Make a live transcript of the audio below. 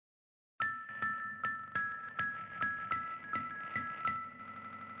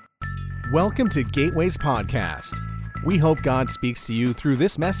Welcome to Gateway's podcast. We hope God speaks to you through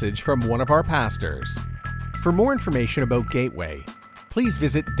this message from one of our pastors. For more information about Gateway, please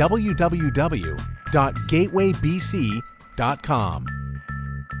visit www.gatewaybc.com.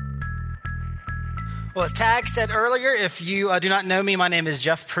 Well, as Tag said earlier, if you do not know me, my name is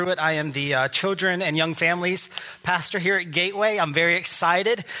Jeff Pruitt. I am the Children and Young Families Pastor here at Gateway. I'm very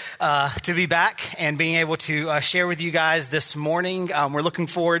excited to be back and being able to share with you guys this morning. We're looking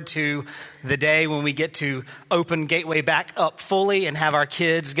forward to the day when we get to open Gateway back up fully and have our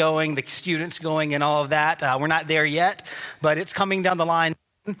kids going, the students going, and all of that. We're not there yet, but it's coming down the line.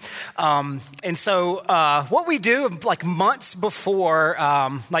 And so what we do like months before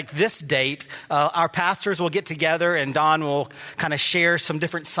like this date, our pastors will get together and Don will kind of share some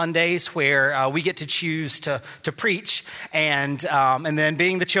different Sundays where we get to choose to preach. And then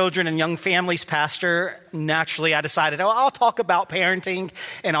being the Children and Young Families pastor, naturally I decided, I'll talk about parenting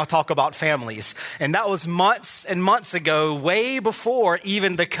and I'll talk about families. And that was months and months ago, way before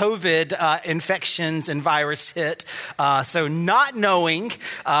even the COVID infections and virus hit. So not knowing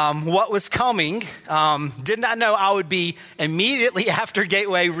what was coming, did not know I would be immediately after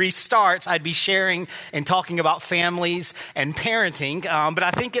Gateway restarts, I'd be sharing and talking about families and parenting. But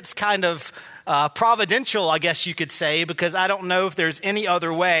I think it's kind of providential, I guess you could say, because I don't know if there's any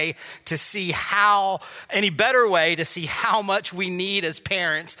other way to see any better way to see how much we need as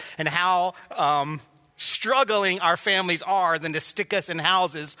parents and how struggling our families are than to stick us in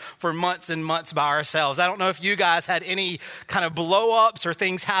houses for months and months by ourselves. I don't know if you guys had any kind of blow-ups or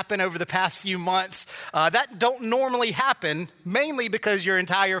things happen over the past few months. That don't normally happen, mainly because your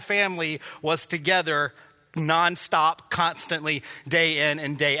entire family was together nonstop, constantly, day in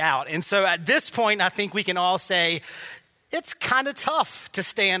and day out. And so at this point, I think we can all say, it's kind of tough to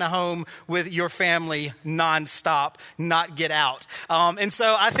stay in a home with your family nonstop, not get out. And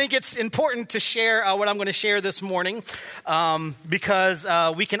so I think it's important to share what I'm going to share this morning because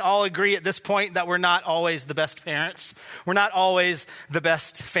we can all agree at this point that we're not always the best parents. We're not always the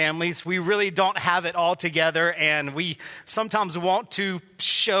best families. We really don't have it all together, and we sometimes want to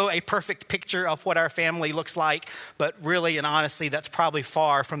show a perfect picture of what our family looks like, but really and honestly, that's probably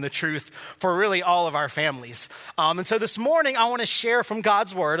far from the truth for really all of our families. And so this morning, I want to share from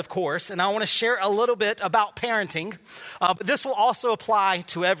God's Word, of course, and I want to share a little bit about parenting. But this will also apply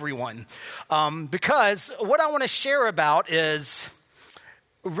to everyone because what I want to share about is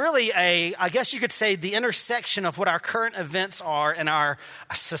really I guess you could say, the intersection of what our current events are in our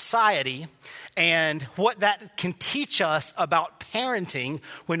society and what that can teach us about parenting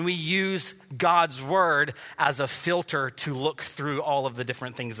when we use God's Word as a filter to look through all of the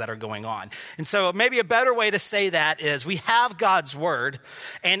different things that are going on. And so maybe a better way to say that is we have God's Word,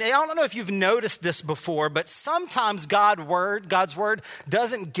 and I don't know if you've noticed this before, but sometimes God's Word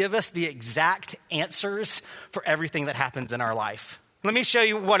doesn't give us the exact answers for everything that happens in our life. Let me show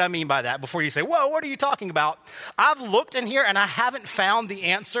you what I mean by that before you say, whoa, what are you talking about? I've looked in here and I haven't found the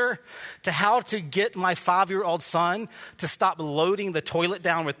answer to how to get my 5-year-old son to stop loading the toilet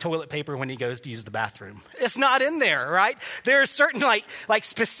down with toilet paper when he goes to use the bathroom. It's not in there, right? There are certain like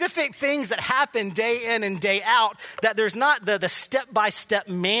specific things that happen day in and day out that there's not the step-by-step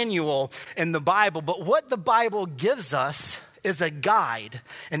manual in the Bible, but what the Bible gives us is a guide,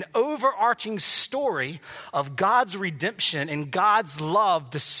 an overarching story of God's redemption and God's love,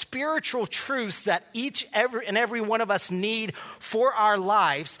 the spiritual truths that every one of us need for our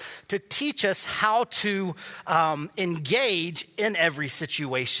lives to teach us how to engage in every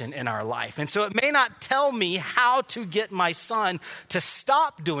situation in our life. And so it may not tell me how to get my son to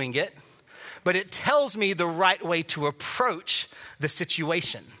stop doing it, but it tells me the right way to approach the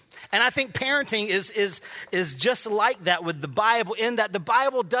situation. And I think parenting is just like that with the Bible, in that the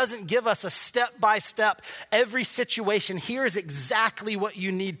Bible doesn't give us a step-by-step, every situation. Here's exactly what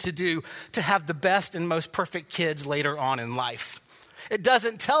you need to do to have the best and most perfect kids later on in life. It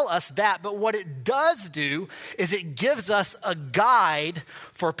doesn't tell us that, but what it does do is it gives us a guide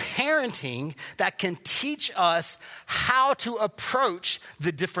for parenting that can teach us how to approach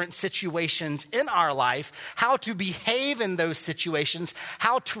the different situations in our life, how to behave in those situations,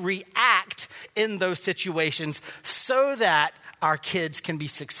 how to react in those situations so that our kids can be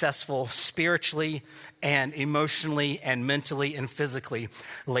successful spiritually and emotionally and mentally and physically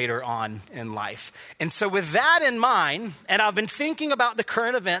later on in life. And so with that in mind, and I've been thinking about the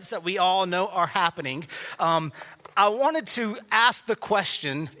current events that we all know are happening, I wanted to ask the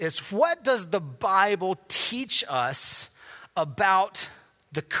question is, what does the Bible teach us about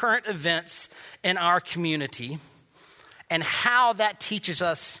the current events in our community and how that teaches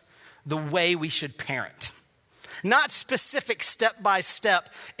us the way we should parent? Not specific step by step,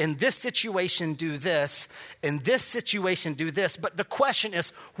 in this situation do this, in this situation do this, but the question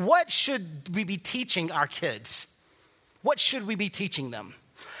is, what should we be teaching our kids? What should we be teaching them?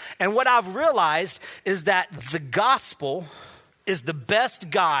 And what I've realized is that the gospel is the best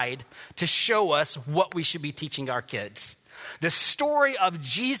guide to show us what we should be teaching our kids. The story of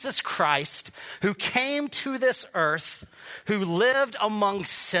Jesus Christ, who came to this earth, who lived among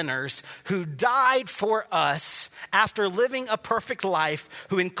sinners, who died for us after living a perfect life,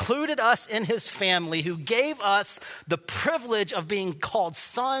 who included us in his family, who gave us the privilege of being called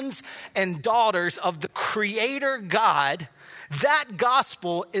sons and daughters of the Creator God. That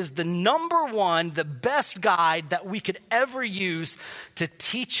gospel is the number one, the best guide that we could ever use to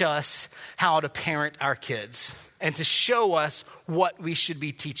teach us how to parent our kids and to show us what we should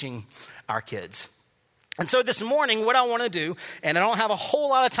be teaching our kids. And so this morning, what I want to do, and I don't have a whole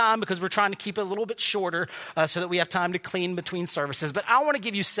lot of time because we're trying to keep it a little bit shorter so that we have time to clean between services, but I want to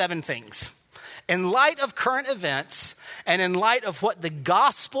give you 7 things. In light of current events and in light of what the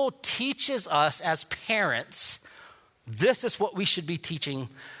gospel teaches us as parents, this is what we should be teaching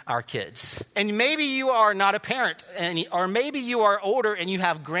our kids. And maybe you are not a parent, or maybe you are older and you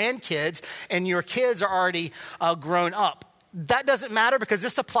have grandkids and your kids are already grown up. That doesn't matter because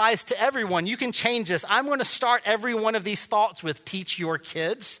this applies to everyone. You can change this. I'm going to start every one of these thoughts with teach your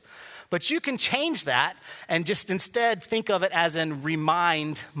kids, but you can change that and just instead think of it as in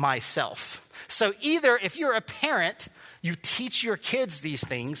remind myself. So either if you're a parent, you teach your kids these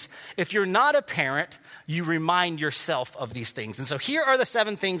things. If you're not a parent, you remind yourself of these things. And so here are the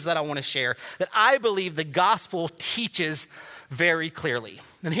 7 things that I want to share that I believe the gospel teaches very clearly.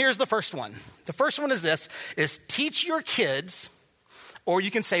 And here's the first one. The first one is this, is teach your kids, or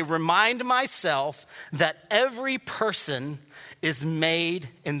you can say remind myself that every person is made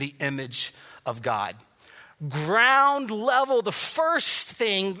in the image of God. Ground level, the first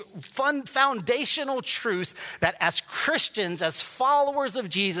thing, foundational truth that as Christians, as followers of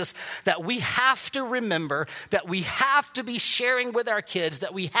Jesus, that we have to remember, that we have to be sharing with our kids,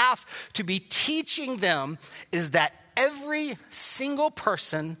 that we have to be teaching them is that every single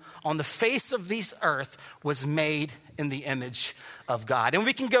person on the face of this earth was made in the image of God. And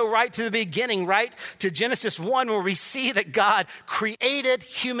we can go right to the beginning, right to Genesis 1, where we see that God created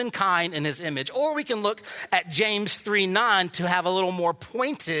humankind in his image. Or we can look at James 3:9 to have a little more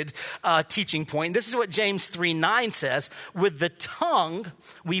pointed teaching point. This is what James 3:9 says, with the tongue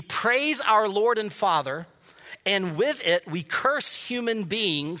we praise our Lord and Father, and with it we curse human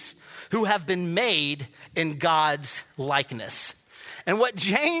beings who have been made in God's likeness. And what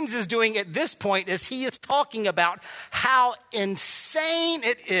James is doing at this point is he is talking about how insane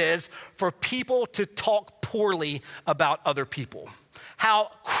it is for people to talk poorly about other people. How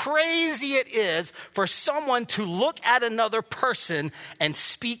crazy it is for someone to look at another person and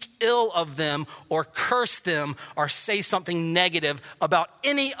speak ill of them or curse them or say something negative about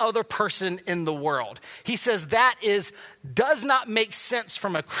any other person in the world. He says that does not make sense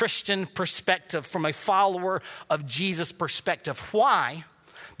from a Christian perspective, from a follower of Jesus perspective. Why?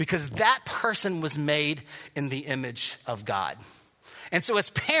 Because that person was made in the image of God. And so as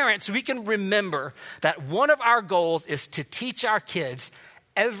parents, we can remember that one of our goals is to teach our kids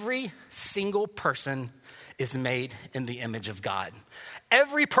every single person is made in the image of God.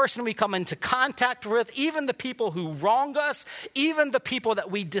 Every person we come into contact with, even the people who wrong us, even the people that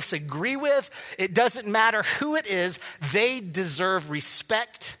we disagree with, it doesn't matter who it is, they deserve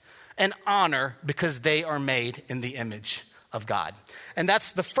respect and honor because they are made in the image of God. And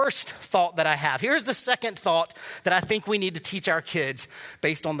that's the first thought that I have. Here's the second thought that I think we need to teach our kids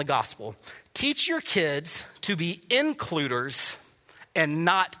based on the gospel. Teach your kids to be includers and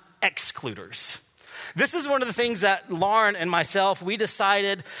not excluders. This is one of the things that Lauren and myself, we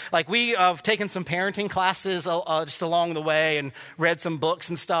decided, we have taken some parenting classes just along the way and read some books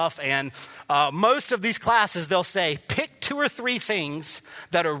and stuff. And most of these classes, they'll say, pick 2 or 3 things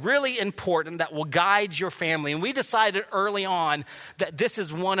that are really important that will guide your family. And we decided early on that this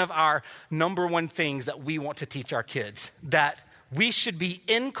is one of our number 1 things that we want to teach our kids, that we should be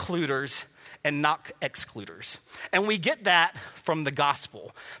includers and not excluders. And we get that from the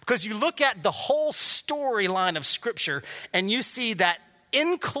gospel. Because you look at the whole storyline of Scripture and you see that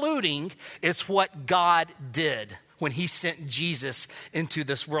including is what God did. when he sent Jesus into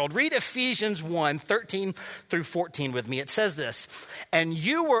this world. Read Ephesians 1:13-14 with me. It says this, "And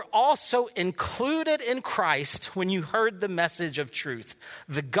you were also included in Christ when you heard the message of truth,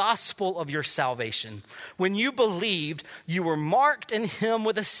 the gospel of your salvation. When you believed, you were marked in him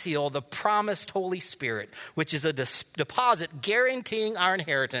with a seal, the promised Holy Spirit, which is a deposit guaranteeing our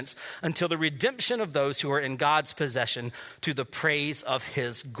inheritance until the redemption of those who are in God's possession, to the praise of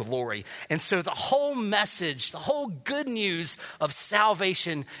his glory." And so the whole message, the whole good news of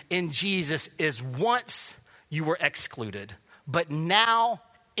salvation in Jesus is once you were excluded, but now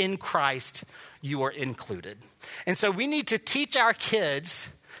in Christ you are included. And so we need to teach our kids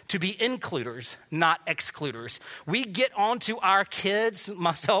to be includers, not excluders. We get onto our kids,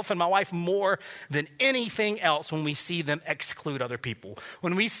 myself and my wife, more than anything else when we see them exclude other people.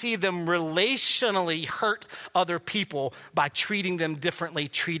 When we see them relationally hurt other people by treating them differently,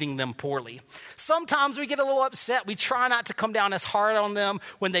 treating them poorly. Sometimes we get a little upset. We try not to come down as hard on them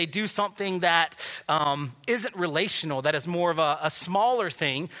when they do something that isn't relational, that is more of a smaller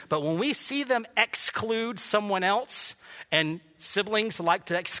thing. But when we see them exclude someone else, and siblings like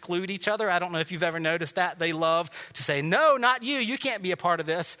to exclude each other. I don't know if you've ever noticed that. They love to say, "No, not you. You can't be a part of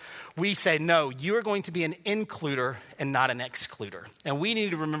this." We say, "No, you are going to be an includer and not an excluder." And we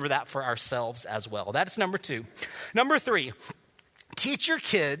need to remember that for ourselves as well. That's number 2. Number 3, teach your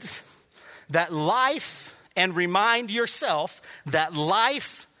kids that life, and remind yourself that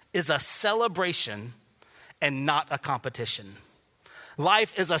life is a celebration and not a competition.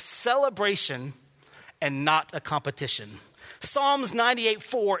 Life is a celebration and not a competition. Psalms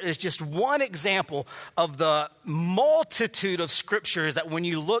 98:4 is just one example of the multitude of scriptures that when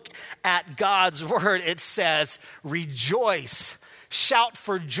you look at God's word, it says, rejoice, shout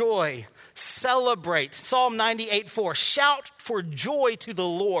for joy, celebrate. Psalm 98:4, shout for joy to the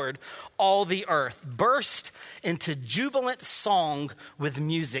Lord, all the earth. Burst into jubilant song with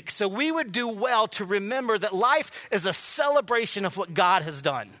music. So we would do well to remember that life is a celebration of what God has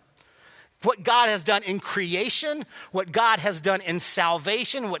done. What God has done in creation, what God has done in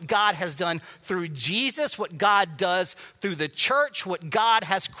salvation, what God has done through Jesus, what God does through the church, what God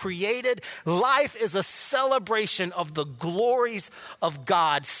has created. Life is a celebration of the glories of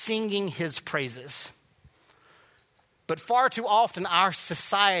God, singing his praises. But far too often, our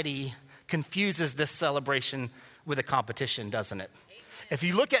society confuses this celebration with a competition, doesn't it? If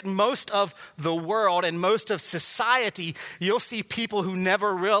you look at most of the world and most of society, you'll see people who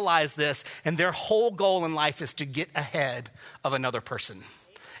never realize this, and their whole goal in life is to get ahead of another person.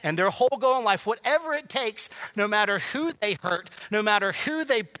 And their whole goal in life, whatever it takes, no matter who they hurt, no matter who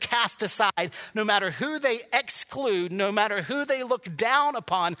they cast aside, no matter who they exclude, no matter who they look down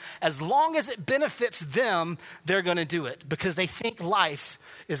upon, as long as it benefits them, they're going to do it because they think life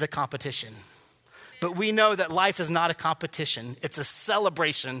is a competition. But we know that life is not a competition. It's a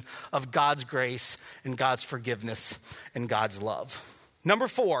celebration of God's grace and God's forgiveness and God's love. Number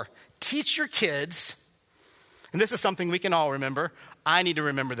 4, teach your kids, and this is something we can all remember. I need to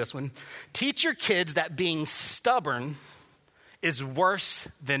remember this one. Teach your kids that being stubborn is worse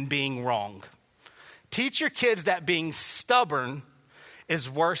than being wrong. Teach your kids that being stubborn is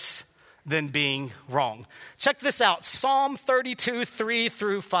worse than being wrong. Check this out, Psalm 32,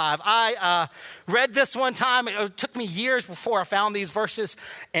 3-5. I read this one time. It took me years before I found these verses,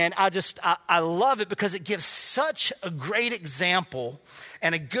 and I love it because it gives such a great example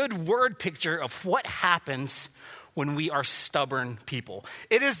and a good word picture of what happens when we are stubborn people.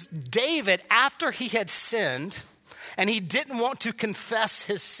 It is David after he had sinned, and he didn't want to confess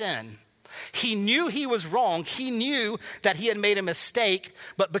his sin. He knew he was wrong. He knew that he had made a mistake,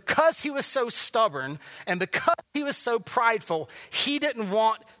 but because he was so stubborn and because he was so prideful, he didn't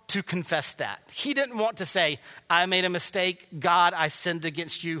want to confess that. He didn't want to say, I made a mistake. God, I sinned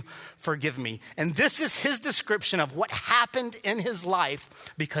against you. Forgive me. And this is his description of what happened in his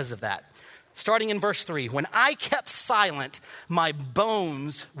life because of that. Starting in verse 3, when I kept silent, my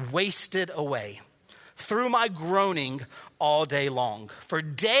bones wasted away through my groaning all day long. For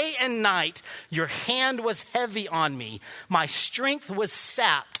day and night, your hand was heavy on me. My strength was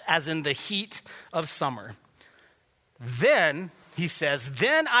sapped as in the heat of summer. Then, he says,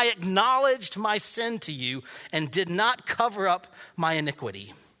 then I acknowledged my sin to you and did not cover up my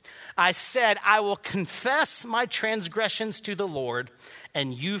iniquity. I said, I will confess my transgressions to the Lord,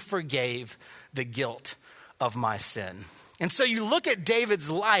 and you forgave the guilt of my sin. And so you look at David's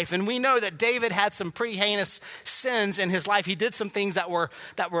life, and we know that David had some pretty heinous sins in his life. He did some things that were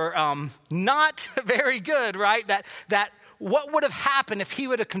not very good, right? That what would have happened if he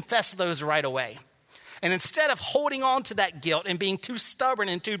would have confessed those right away? And instead of holding on to that guilt and being too stubborn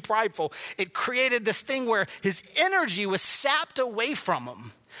and too prideful, it created this thing where his energy was sapped away from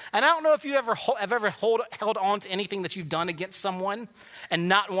him. And I don't know if you have ever held on to anything that you've done against someone and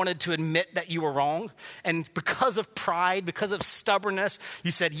not wanted to admit that you were wrong. And because of pride, because of stubbornness,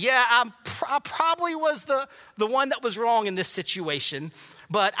 you said, yeah, I probably was the one that was wrong in this situation,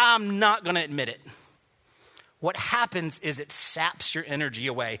 but I'm not going to admit it. What happens is it saps your energy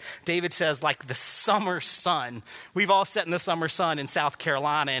away. David says, like the summer sun. We've all sat in the summer sun in South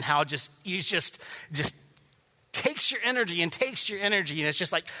Carolina and how you just takes your energy and it's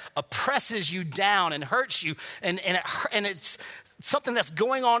just like oppresses you down and hurts you. And it's something that's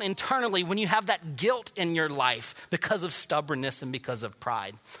going on internally when you have that guilt in your life because of stubbornness and because of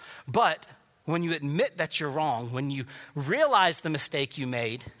pride. But when you admit that you're wrong, when you realize the mistake you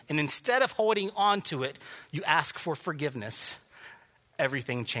made, and instead of holding on to it, you ask for forgiveness,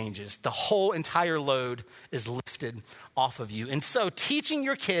 everything changes. The whole entire load is lifted off of you. And so teaching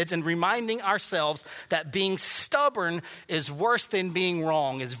your kids and reminding ourselves that being stubborn is worse than being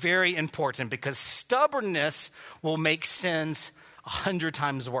wrong is very important, because stubbornness will make sins 100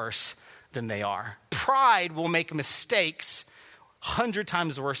 times worse than they are. Pride will make mistakes 100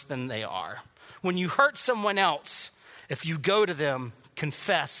 times worse than they are. When you hurt someone else, if you go to them,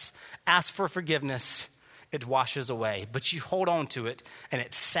 confess, ask for forgiveness, it washes away. But you hold on to it and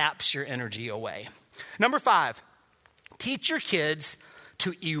it saps your energy away. Number 5, teach your kids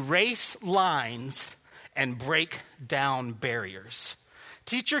to erase lines and break down barriers.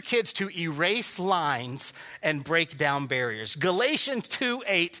 Teach your kids to erase lines and break down barriers. Galatians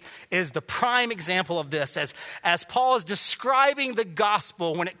 2:8 is the prime example of this as Paul is describing the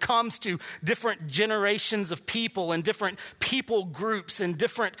gospel when it comes to different generations of people and different people groups and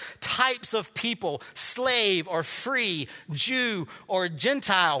different types of people, slave or free, Jew or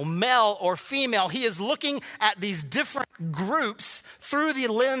Gentile, male or female. He is looking at these different groups through the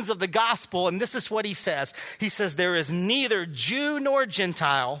lens of the gospel, and this is what he says. He says, there is neither Jew nor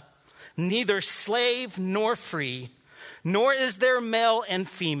Gentile, neither slave nor free, nor is there male and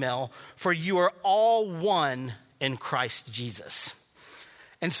female, for you are all one in Christ Jesus.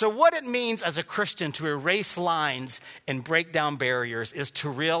 And so what it means as a Christian to erase lines and break down barriers is to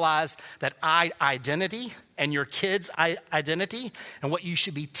realize that identity and your kids' identity and what you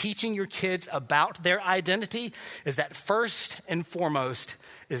should be teaching your kids about their identity is that first and foremost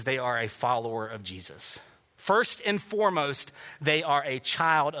is they are a follower of Jesus. First and foremost, they are a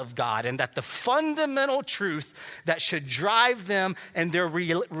child of God, and that the fundamental truth that should drive them and their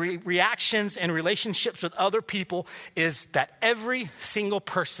reactions and relationships with other people is that every single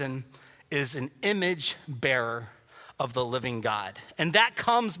person is an image bearer of the living God. And that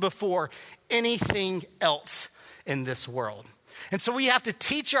comes before anything else in this world. And so we have to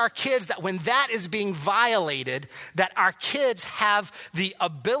teach our kids that when that is being violated, that our kids have the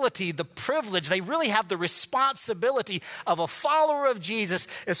ability, the privilege, they really have the responsibility of a follower of Jesus.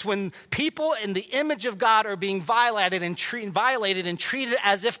 It's when people in the image of God are being violated and treated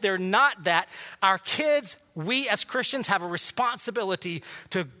as if they're not that. Our kids, we as Christians have a responsibility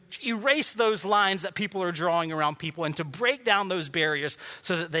to erase those lines that people are drawing around people and to break down those barriers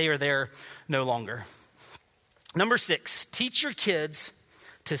so that they are there no longer. Number 6, teach your kids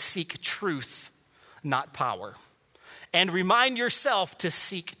to seek truth, not power. And remind yourself to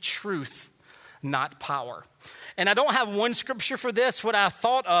seek truth, not power. And I don't have one scripture for this. What I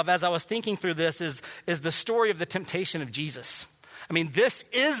thought of as I was thinking through this is the story of the temptation of Jesus. I mean, this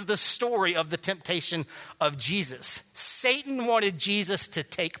is the story of the temptation of Jesus. Satan wanted Jesus to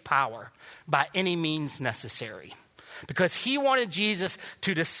take power by any means necessary, because he wanted Jesus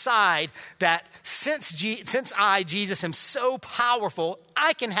to decide that since I, Jesus, am so powerful,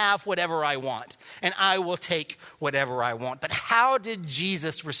 I can have whatever I want and I will take whatever I want. But how did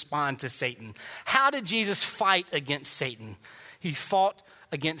Jesus respond to Satan? How did Jesus fight against Satan? He fought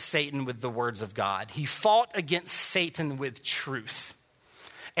against Satan with the words of God. He fought against Satan with truth.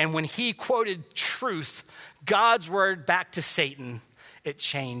 And when he quoted truth, God's word back to Satan, it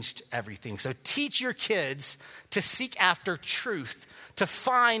changed everything. So teach your kids to seek after truth, to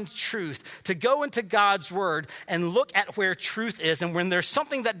find truth, to go into God's word and look at where truth is. And when there's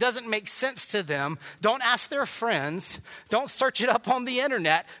something that doesn't make sense to them, don't ask their friends, don't search it up on the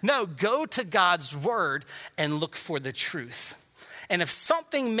internet. No, go to God's word and look for the truth. And if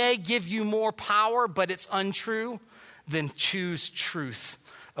something may give you more power, but it's untrue, then choose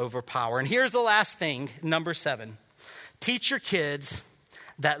truth over power. And here's the last thing, number 7. Teach your kids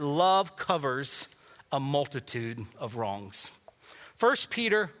that love covers a multitude of wrongs. 1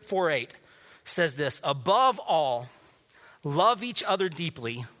 Peter 4:8 says this, above all, love each other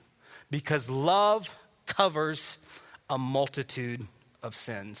deeply, because love covers a multitude of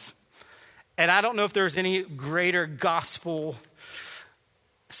sins. And I don't know if there's any greater gospel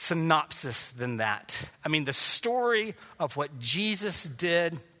synopsis than that. I mean, the story of what Jesus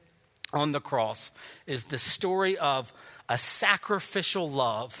did on the cross is the story of a sacrificial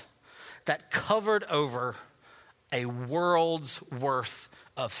love that covered over a world's worth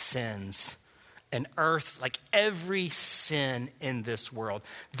of sins. And earth, like every sin in this world.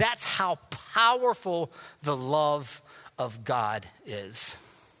 That's how powerful the love of God is.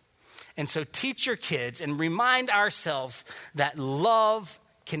 And so teach your kids and remind ourselves that love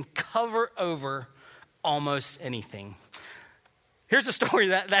can cover over almost anything. Here's a story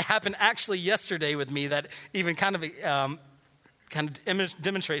that happened actually yesterday with me that even kind of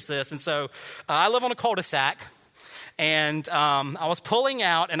demonstrates this. And so I live on a cul-de-sac. And I was pulling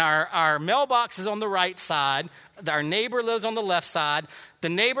out, and our mailbox is on the right side. Our neighbor lives on the left side. The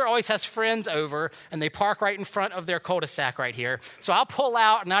neighbor always has friends over, and they park right in front of their cul-de-sac right here. So I'll pull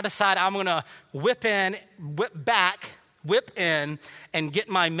out, and I decide I'm going to whip in, and get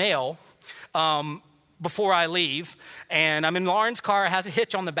my mail before I leave. And I'm in Lauren's car. It has a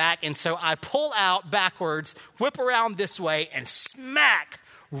hitch on the back. And so I pull out backwards, whip around this way, and smack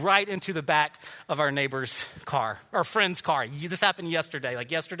right into the back of our neighbor's car, our friend's car. This happened yesterday,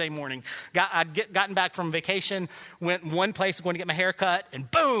 like yesterday morning. I'd gotten back from vacation, went one place going to get my hair cut, and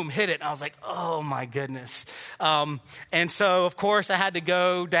boom, hit it. And I was like, oh my goodness. And so, of course, I had to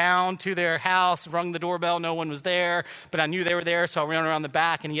go down to their house, rung the doorbell, no one was there, but I knew they were there, so I ran around the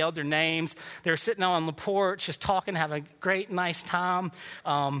back and yelled their names. They were sitting on the porch, just talking, having a great, nice time.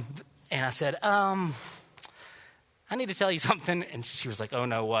 And I said, I need to tell you something. And she was like, oh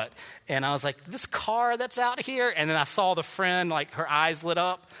no, what? And I was like, this car that's out here. And then I saw the friend, like her eyes lit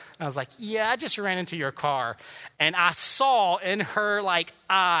up. And I was like, yeah, I just ran into your car. And I saw in her like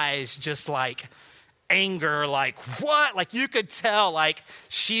eyes, just like anger, like what? Like you could tell like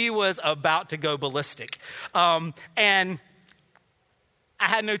she was about to go ballistic. And I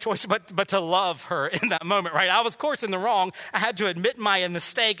had no choice but to love her in that moment, right? I was, of course, in the wrong. I had to admit my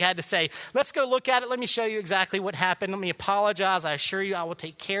mistake. I had to say, let's go look at it. Let me show you exactly what happened. Let me apologize. I assure you I will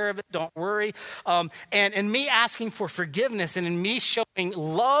take care of it. Don't worry. And in me asking for forgiveness and in me showing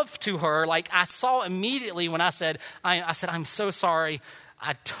love to her, like I saw immediately when I said, I'm so sorry.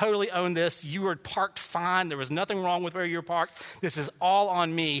 I totally own this. You were parked fine. There was nothing wrong with where you were parked. This is all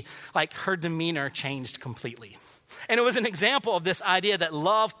on me. Like her demeanor changed completely. And it was an example of this idea that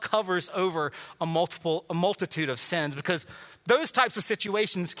love covers over a multitude of sins, because those types of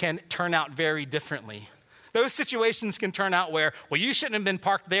situations can turn out very differently. Those situations can turn out where, well, you shouldn't have been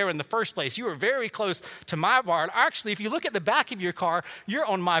parked there in the first place. You were very close to my barn. Actually, if you look at the back of your car, you're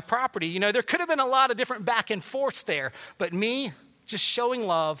on my property. You know, there could have been a lot of different back and forths there, but me just showing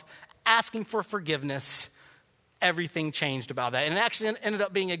love, asking for forgiveness, everything changed about that. And it actually ended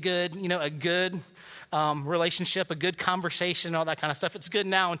up being a good relationship, a good conversation, all that kind of stuff. It's good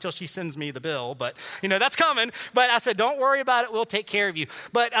now until she sends me the bill, but that's coming. But I said, don't worry about it. We'll take care of you.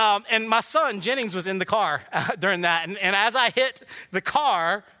 But, and my son Jennings was in the car during that. And as I hit the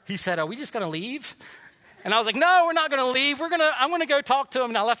car, he said, are we just going to leave? And I was like, no, we're not going to leave. I'm going to go talk to him.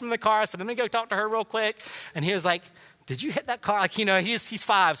 And I left him in the car. I said, let me go talk to her real quick. And he was like, did you hit that car? Like, he's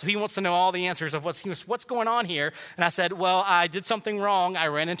 5, so he wants to know all the answers of what's going on here. And I said, well, I did something wrong. I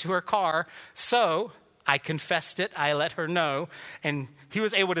ran into her car. So I confessed it. I let her know. And he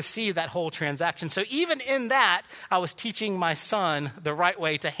was able to see that whole transaction. So even in that, I was teaching my son the right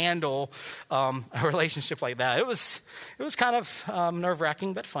way to handle a relationship like that. It was kind of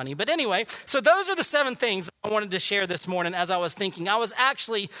nerve-wracking, but funny. But anyway, so those are the 7 things I wanted to share this morning as I was thinking. I was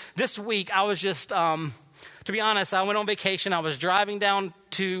actually, this week, I was just... to be honest, I went on vacation. I was driving down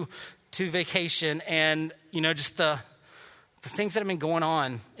to vacation, and just the things that have been going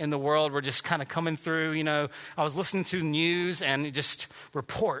on in the world were just kind of coming through. I was listening to news and just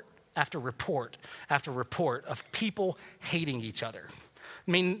report after report after report of people hating each other.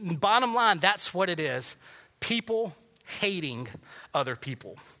 I mean, bottom line, that's what it is. People hating other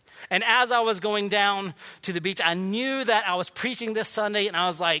people. And as I was going down to the beach, I knew that I was preaching this Sunday, and I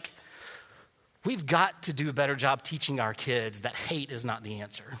was like, we've got to do a better job teaching our kids that hate is not the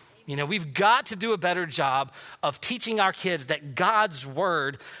answer. We've got to do a better job of teaching our kids that God's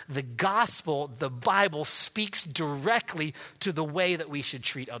word, the gospel, the Bible speaks directly to the way that we should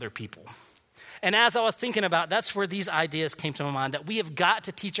treat other people. And as I was thinking about, that's where these ideas came to my mind, that we have got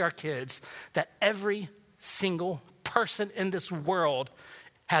to teach our kids that every single person in this world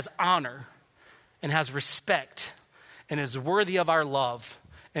has honor and has respect and is worthy of our love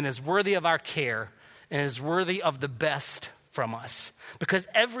and is worthy of our care, and is worthy of the best from us because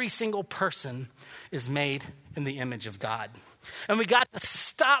every single person is made in the image of God. And we got to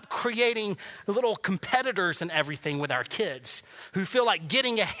stop creating little competitors and everything with our kids who feel like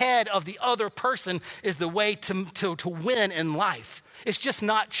getting ahead of the other person is the way to win in life. It's just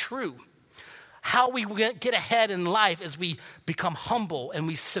not true. How we get ahead in life is we become humble and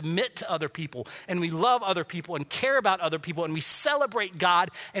we submit to other people and we love other people and care about other people and we celebrate God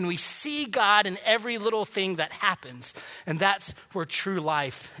and we see God in every little thing that happens. And that's where true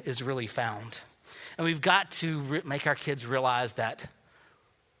life is really found. And we've got to make our kids realize that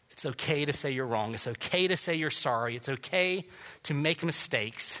it's okay to say you're wrong. It's okay to say you're sorry. It's okay to make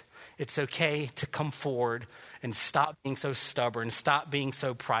mistakes. It's okay to come forward and stop being so stubborn, stop being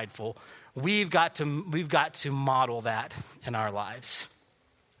so prideful. We've got to model that in our lives.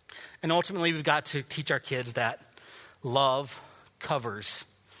 And ultimately, we've got to teach our kids that love covers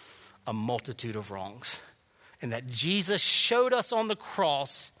a multitude of wrongs and that Jesus showed us on the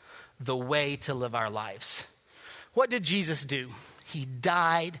cross the way to live our lives. What did Jesus do? He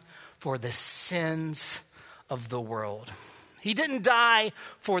died for the sins of the world. He didn't die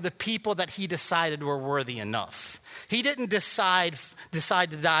for the people that he decided were worthy enough. He didn't decide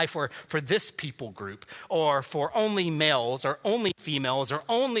to die for this people group or for only males or only females or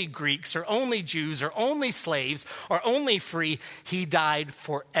only Greeks or only Jews or only slaves or only free. He died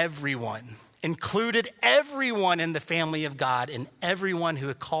for everyone, included everyone in the family of God, and everyone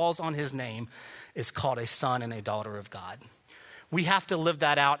who calls on his name is called a son and a daughter of God. We have to live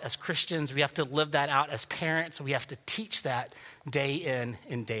that out as Christians. We have to live that out as parents. We have to teach that day in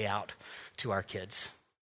and day out to our kids.